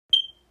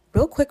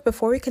Real quick,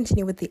 before we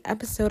continue with the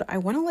episode, I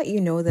want to let you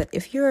know that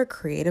if you're a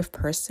creative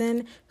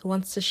person who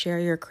wants to share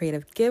your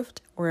creative gift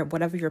or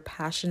whatever you're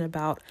passionate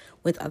about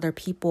with other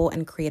people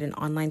and create an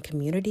online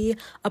community,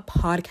 a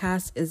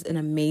podcast is an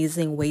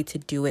amazing way to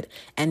do it.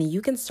 And you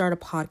can start a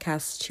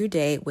podcast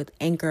today with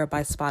Anchor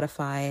by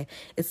Spotify.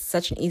 It's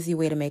such an easy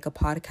way to make a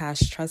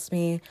podcast. Trust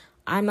me.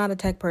 I'm not a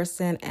tech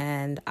person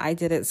and I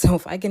did it. So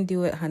if I can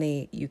do it,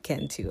 honey, you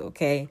can too,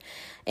 okay?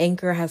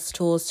 Anchor has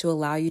tools to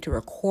allow you to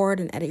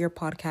record and edit your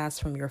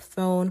podcast from your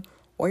phone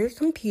or your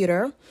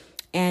computer.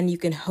 And you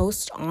can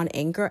host on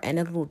Anchor and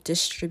it will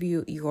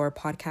distribute your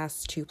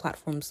podcast to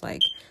platforms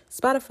like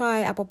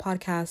Spotify, Apple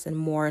Podcasts, and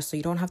more. So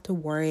you don't have to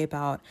worry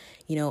about,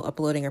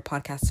 uploading your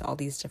podcast to all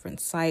these different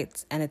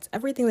sites. And it's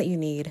everything that you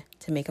need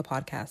to make a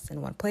podcast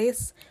in one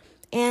place.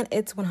 And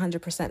it's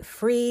 100%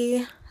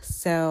 free.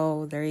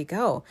 So there you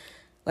go.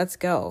 Let's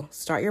go.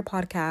 Start your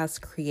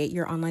podcast, create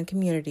your online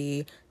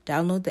community,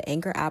 download the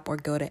Anchor app or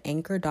go to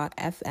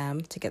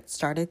anchor.fm to get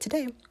started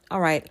today.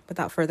 All right,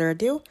 without further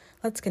ado,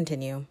 let's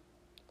continue.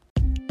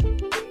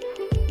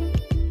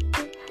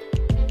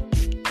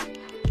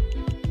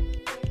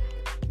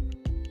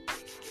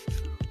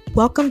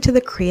 Welcome to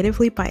the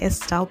Creatively by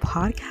Estelle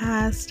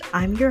podcast.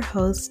 I'm your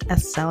host,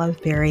 Estella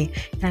Berry,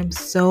 and I'm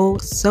so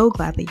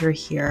glad that you're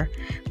here.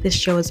 This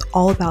show is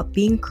all about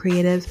being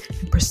creative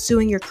and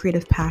pursuing your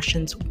creative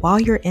passions while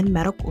you're in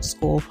medical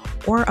school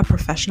or a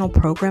professional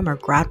program or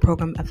grad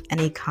program of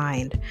any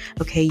kind.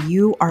 Okay,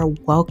 you are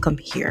welcome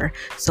here.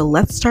 So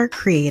let's start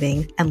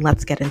creating and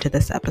let's get into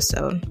this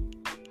episode.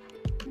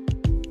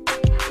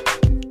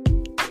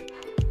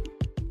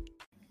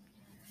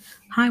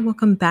 Hi,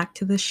 welcome back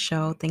to the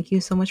show. Thank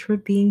you so much for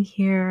being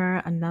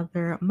here.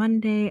 Another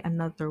Monday,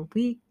 another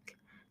week,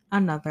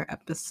 another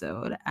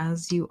episode.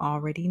 As you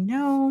already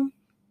know,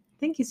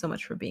 thank you so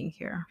much for being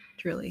here.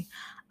 Truly,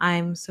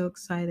 I'm so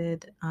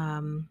excited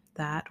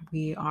that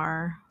we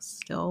are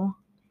still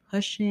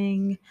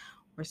pushing.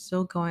 We're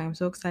still going. I'm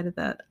so excited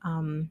that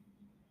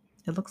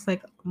it looks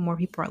like more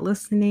people are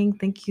listening.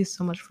 Thank you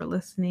so much for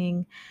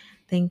listening.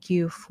 Thank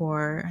you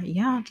for,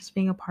 just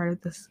being a part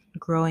of this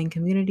growing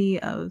community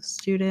of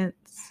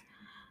students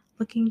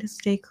looking to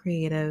stay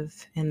creative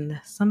in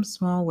some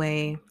small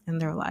way in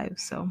their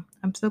lives. So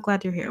I'm so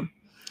glad you're here.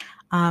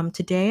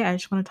 Today, I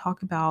just want to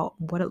talk about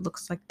what it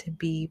looks like to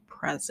be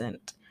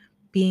present,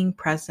 being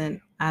present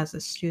as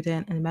a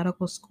student in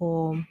medical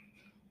school,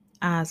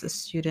 as a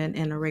student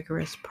in a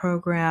rigorous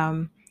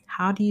program.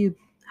 How do you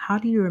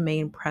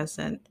remain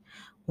present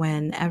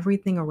when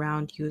everything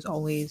around you is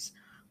always,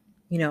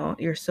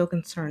 you're so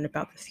concerned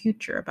about the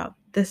future, about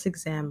this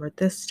exam or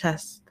this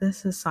test,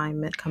 this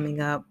assignment coming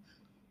up,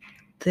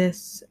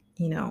 this,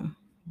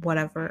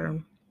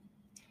 whatever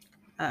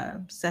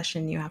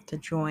session you have to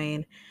join,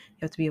 you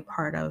have to be a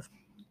part of.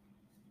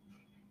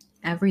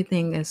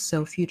 Everything is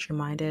so future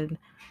minded,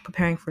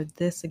 preparing for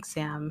this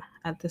exam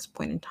at this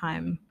point in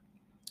time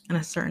in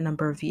a certain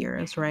number of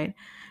years, right?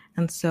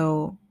 And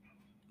so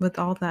with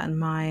all that in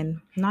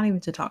mind, not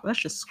even to talk, that's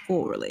just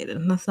school related.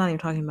 And that's not even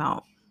talking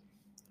about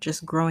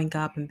just growing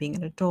up and being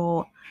an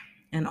adult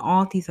and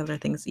all these other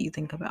things that you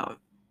think about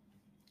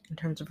in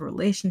terms of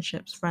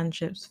relationships,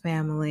 friendships,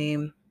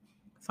 family,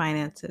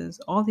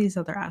 finances, all these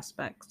other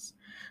aspects.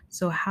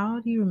 So how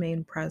do you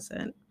remain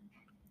present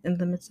in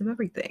the midst of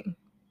everything?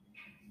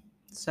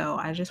 So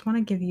I just want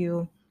to give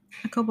you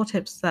a couple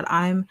tips that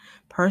I'm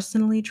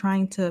personally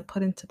trying to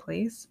put into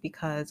place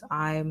because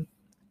I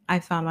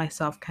found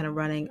myself kind of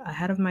running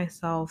ahead of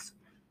myself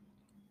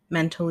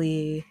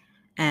mentally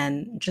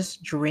and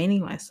just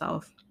draining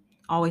myself,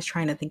 always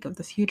trying to think of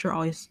the future,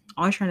 always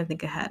trying to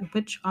think ahead,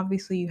 which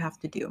obviously you have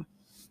to do.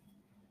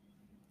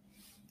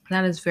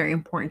 That is very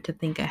important to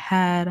think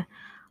ahead,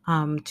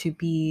 to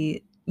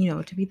be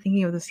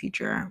thinking of the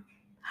future.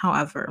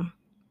 However,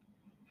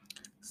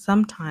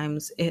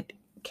 sometimes it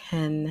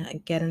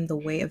can get in the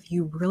way of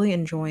you really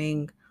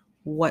enjoying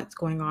what's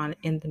going on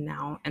in the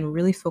now and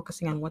really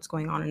focusing on what's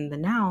going on in the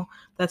now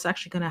that's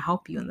actually going to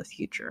help you in the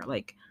future.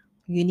 Like,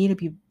 you need to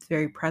be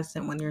very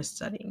present when you're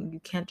studying. You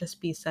can't just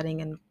be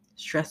studying and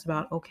stress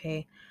about,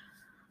 okay,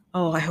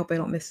 oh, I hope I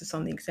don't miss this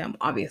on the exam.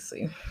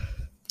 Obviously,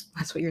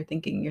 that's what you're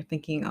thinking. You're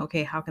thinking,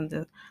 okay,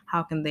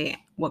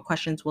 what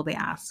questions will they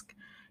ask,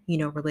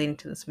 relating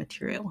to this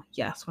material?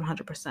 Yes,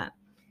 100%.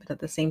 But at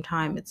the same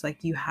time, it's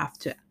like you have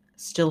to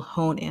still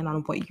hone in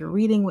on what you're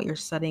reading, what you're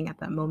studying at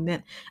that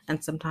moment.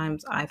 And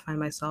sometimes I find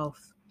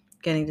myself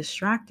getting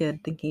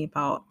distracted thinking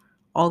about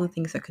all the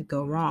things that could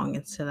go wrong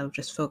instead of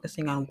just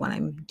focusing on what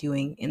I'm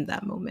doing in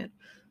that moment.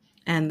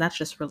 And that's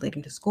just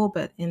relating to school,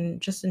 but in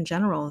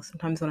general,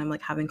 sometimes when I'm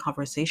like having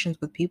conversations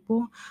with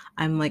people,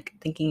 I'm like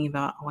thinking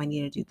about, oh, I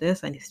need to do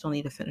this, still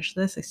need to finish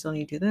this, I still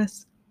need to do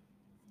this,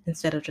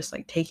 instead of just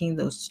like taking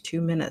those 2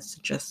 minutes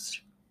to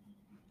just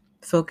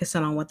focus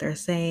in on what they're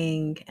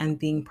saying and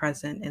being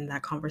present in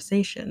that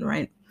conversation,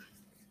 right?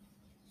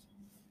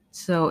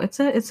 So it's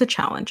a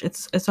challenge.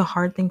 It's a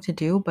hard thing to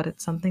do, but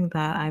it's something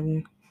that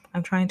I'm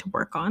trying to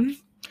work on.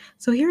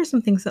 So here are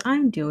some things that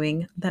I'm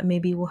doing that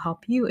maybe will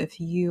help you if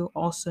you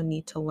also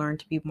need to learn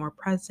to be more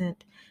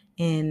present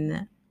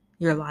in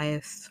your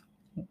life,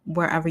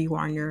 wherever you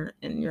are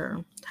in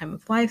your time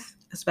of life,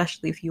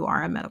 especially if you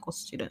are a medical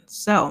student.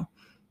 So,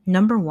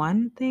 number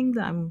one thing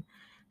that I'm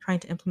trying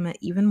to implement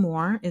even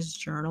more is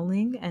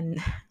journaling.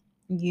 And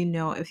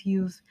if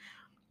you've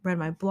read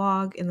my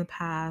blog in the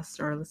past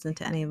or listened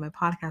to any of my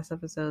podcast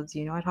episodes,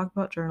 I talk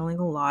about journaling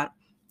a lot.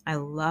 I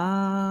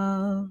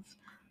love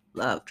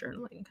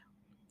journaling,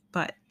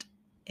 but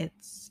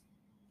it's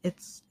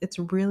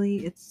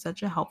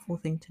such a helpful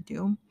thing to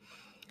do.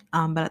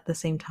 But at the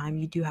same time,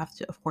 you do have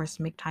to, of course,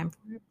 make time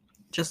for it.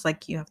 Just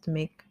like you have to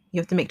make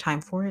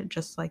time for it,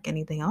 just like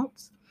anything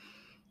else.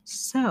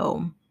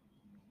 So,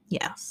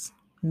 yes,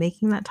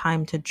 making that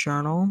time to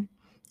journal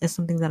is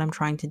something that I'm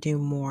trying to do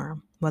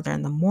more, whether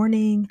in the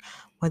morning,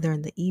 whether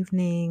in the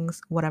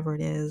evenings, whatever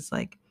it is,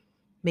 like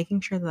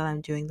making sure that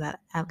I'm doing that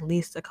at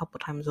least a couple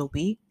times a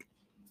week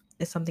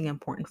is something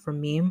important for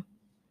me.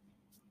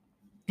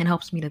 It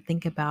helps me to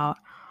think about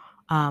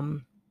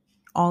um,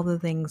 all the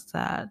things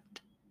that,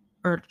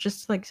 or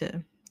just like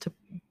to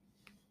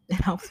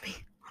it helps me.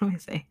 What do I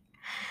say?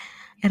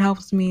 It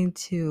helps me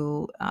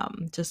to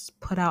just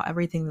put out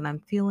everything that I'm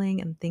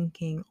feeling and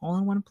thinking all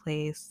in one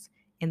place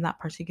in that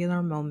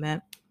particular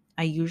moment.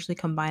 I usually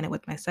combine it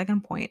with my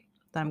second point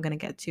that I'm going to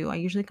get to. I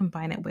usually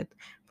combine it with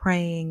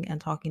praying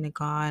and talking to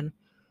God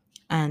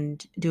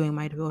and doing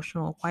my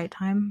devotional quiet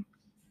time.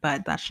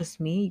 But that's just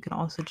me. You can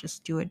also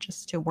just do it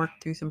just to work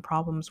through some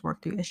problems,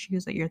 work through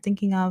issues that you're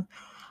thinking of,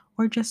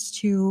 or just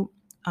to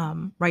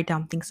write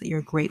down things that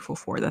you're grateful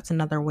for. That's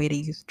another way to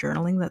use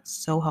journaling that's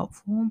so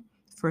helpful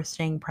for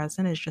staying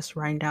present, is just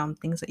writing down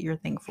things that you're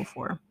thankful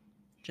for,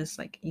 just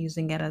like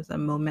using it as a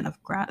moment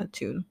of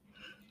gratitude.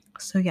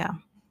 So, yeah,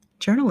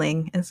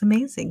 journaling is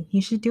amazing.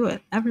 You should do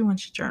it. Everyone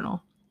should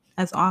journal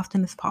as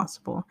often as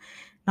possible.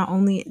 Not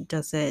only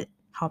does it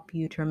help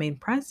you to remain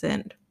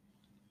present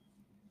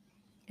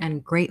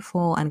and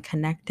grateful and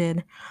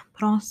connected,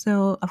 but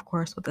also, of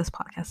course, what this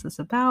podcast is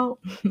about,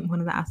 one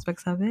of the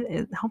aspects of it,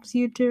 it helps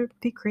you to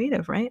be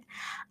creative, right?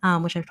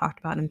 Which I've talked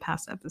about in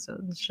past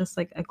episodes. It's just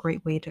like a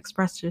great way to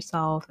express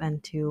yourself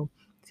and to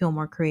feel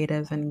more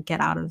creative and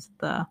get out of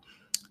the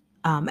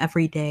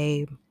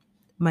everyday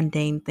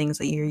mundane things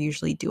that you're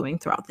usually doing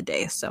throughout the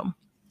day. So,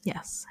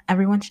 yes,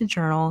 everyone should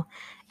journal.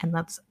 And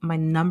that's my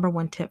number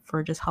one tip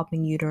for just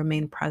helping you to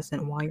remain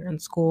present while you're in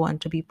school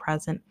and to be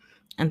present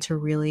and to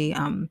really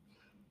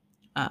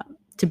uh,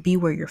 to be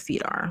where your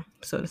feet are,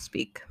 so to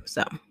speak.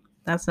 So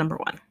that's number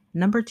one.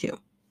 Number two,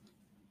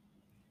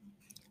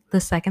 the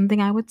second thing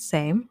I would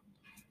say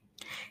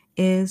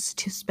is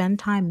to spend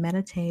time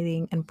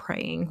meditating and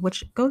praying,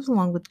 which goes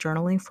along with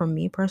journaling for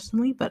me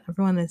personally, but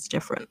everyone is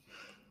different.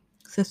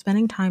 So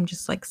spending time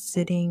just like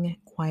sitting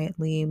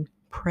quietly,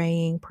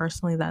 praying,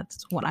 personally,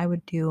 that's what I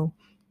would do.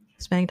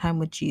 Spending time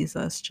with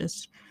Jesus,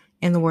 just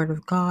in the Word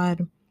of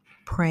God,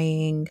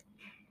 praying,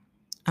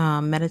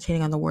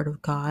 meditating on the Word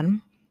of God,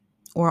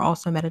 or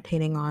also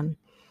meditating on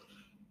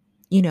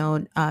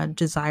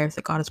desires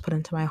that God has put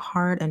into my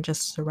heart and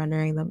just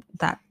surrendering them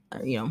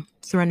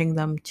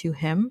to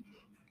Him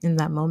in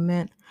that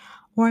moment,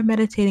 or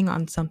meditating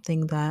on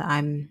something that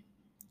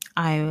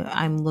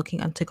I'm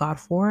looking unto God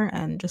for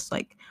and just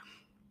like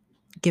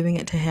giving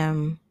it to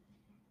Him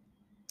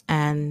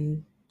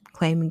and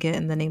claiming it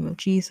in the name of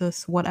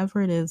Jesus,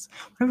 whatever it is,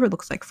 whatever it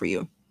looks like for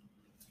you.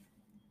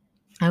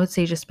 I would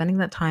say just spending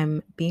that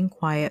time being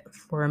quiet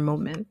for a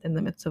moment in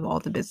the midst of all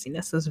the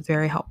busyness is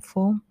very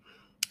helpful.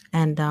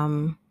 And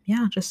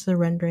yeah, just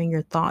surrendering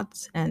your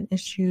thoughts and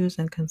issues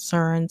and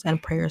concerns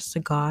and prayers to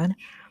God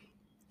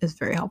is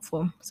very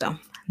helpful. So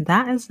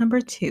that is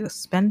number two.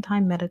 Spend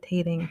time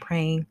meditating,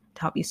 praying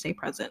to help you stay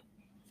present.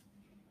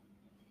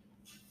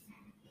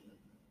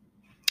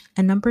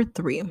 And number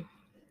three,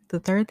 the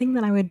third thing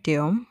that I would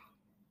do,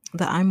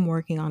 that I'm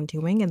working on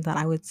doing, and that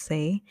I would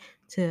say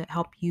to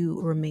help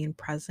you remain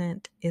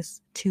present,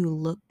 is to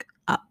look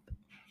up.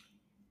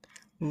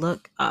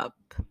 Look up.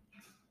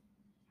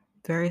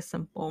 Very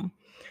simple.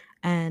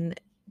 And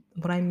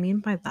what I mean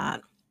by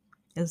that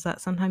is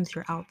that sometimes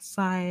you're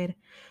outside,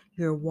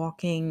 you're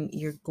walking,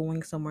 you're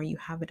going somewhere, you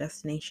have a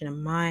destination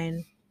in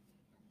mind,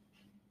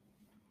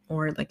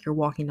 or like you're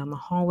walking down the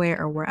hallway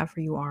or wherever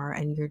you are,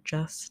 and you're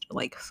just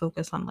like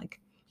focused on like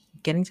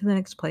getting to the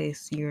next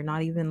place. You're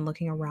not even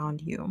looking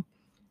around you,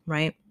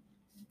 right?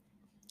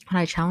 And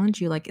I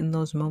challenge you, like in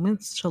those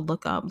moments, to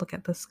look up, look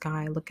at the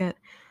sky, look at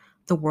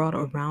the world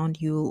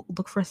around you,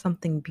 look for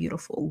something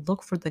beautiful,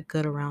 look for the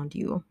good around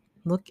you,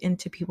 look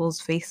into people's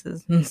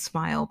faces and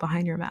smile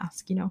behind your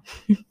mask.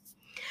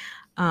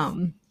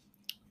 um,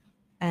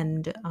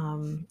 and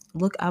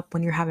look up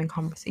when you're having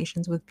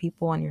conversations with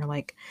people and you're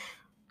like,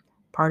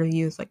 part of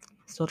you is like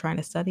still trying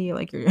to study,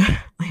 like you're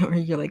or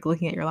you're like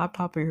looking at your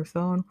laptop or your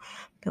phone,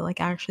 but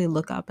like actually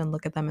look up and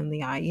look at them in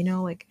the eye.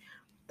 Like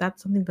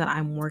that's something that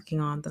I'm working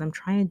on, that I'm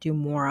trying to do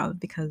more of,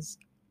 because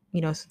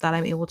so that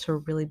I'm able to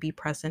really be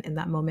present in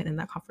that moment, in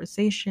that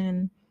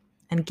conversation,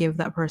 and give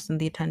that person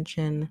the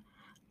attention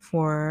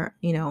for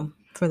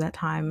that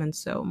time. And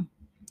so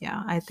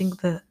yeah, I think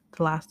the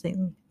last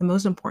thing, the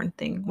most important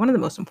thing, one of the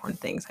most important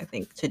things I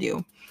think to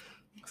do,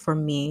 for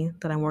me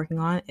that I'm working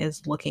on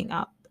is looking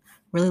up,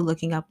 really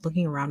looking up,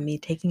 looking around me,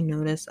 taking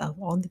notice of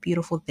all the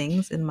beautiful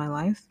things in my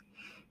life,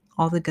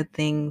 all the good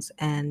things,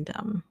 and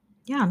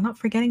yeah, not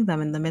forgetting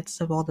them in the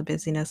midst of all the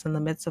busyness, in the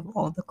midst of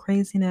all the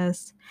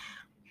craziness.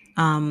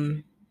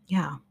 Um,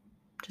 yeah,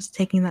 just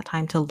taking that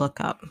time to look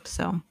up.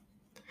 So,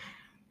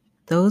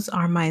 those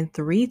are my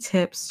 3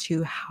 tips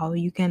to how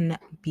you can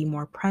be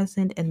more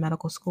present in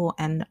medical school.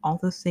 And all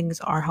those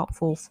things are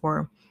helpful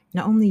for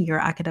not only your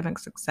academic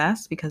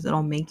success, because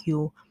it'll make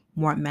you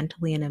more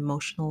mentally and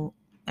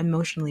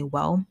emotionally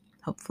well,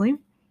 hopefully,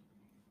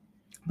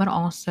 but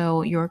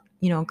also your,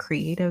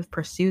 creative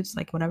pursuits,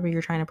 like whatever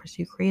you're trying to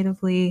pursue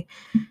creatively,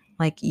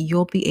 like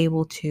you'll be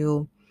able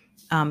to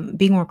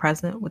be more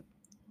present with,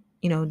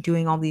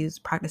 doing all these,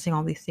 practicing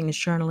all these things,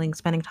 journaling,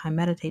 spending time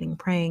meditating,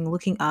 praying,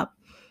 looking up,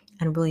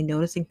 and really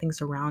noticing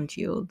things around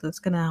you. That's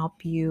going to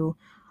help you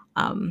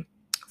um,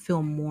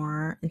 feel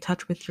more in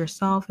touch with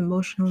yourself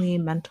emotionally,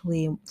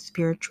 mentally,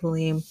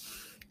 spiritually.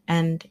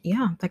 And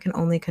yeah, that can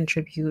only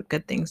contribute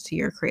good things to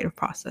your creative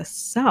process.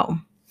 So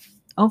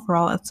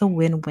overall, it's a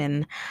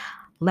win-win.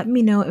 Let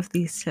me know if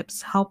these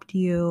tips helped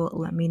you.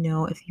 Let me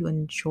know if you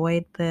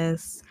enjoyed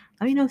this.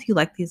 Let me know if you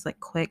like these like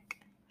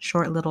quick,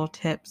 short little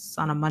tips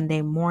on a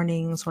Monday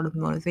morning, sort of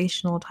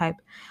motivational type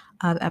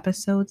of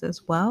episodes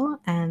as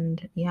well.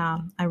 And yeah,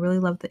 I really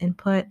love the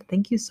input.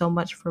 Thank you so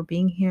much for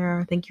being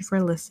here. Thank you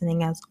for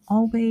listening as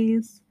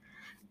always.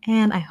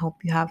 And I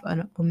hope you have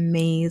an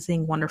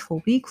amazing,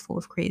 wonderful week full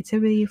of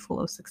creativity, full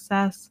of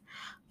success,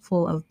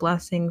 full of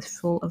blessings,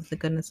 full of the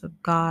goodness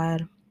of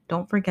God.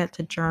 Don't forget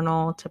to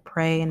journal, to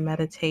pray and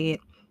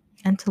meditate,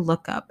 and to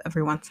look up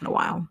every once in a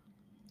while.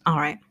 All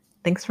right.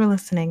 Thanks for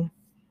listening.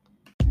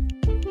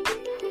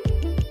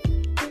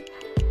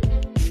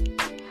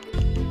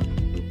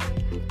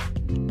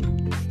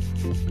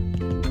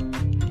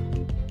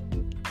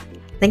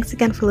 Thanks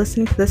again for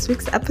listening to this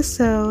week's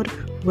episode.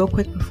 Real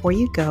quick before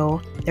you go,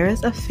 there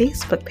is a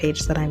Facebook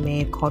page that I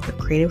made called the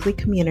Creatively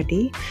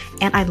Community,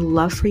 and I'd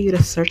love for you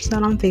to search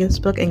that on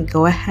Facebook and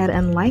go ahead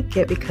and like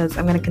it, because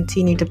I'm going to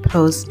continue to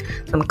post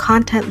some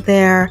content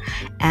there,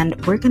 and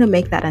we're going to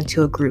make that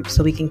into a group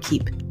so we can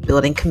keep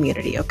building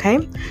community,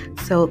 okay?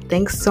 So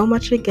thanks so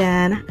much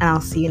again, and I'll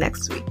see you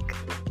next week.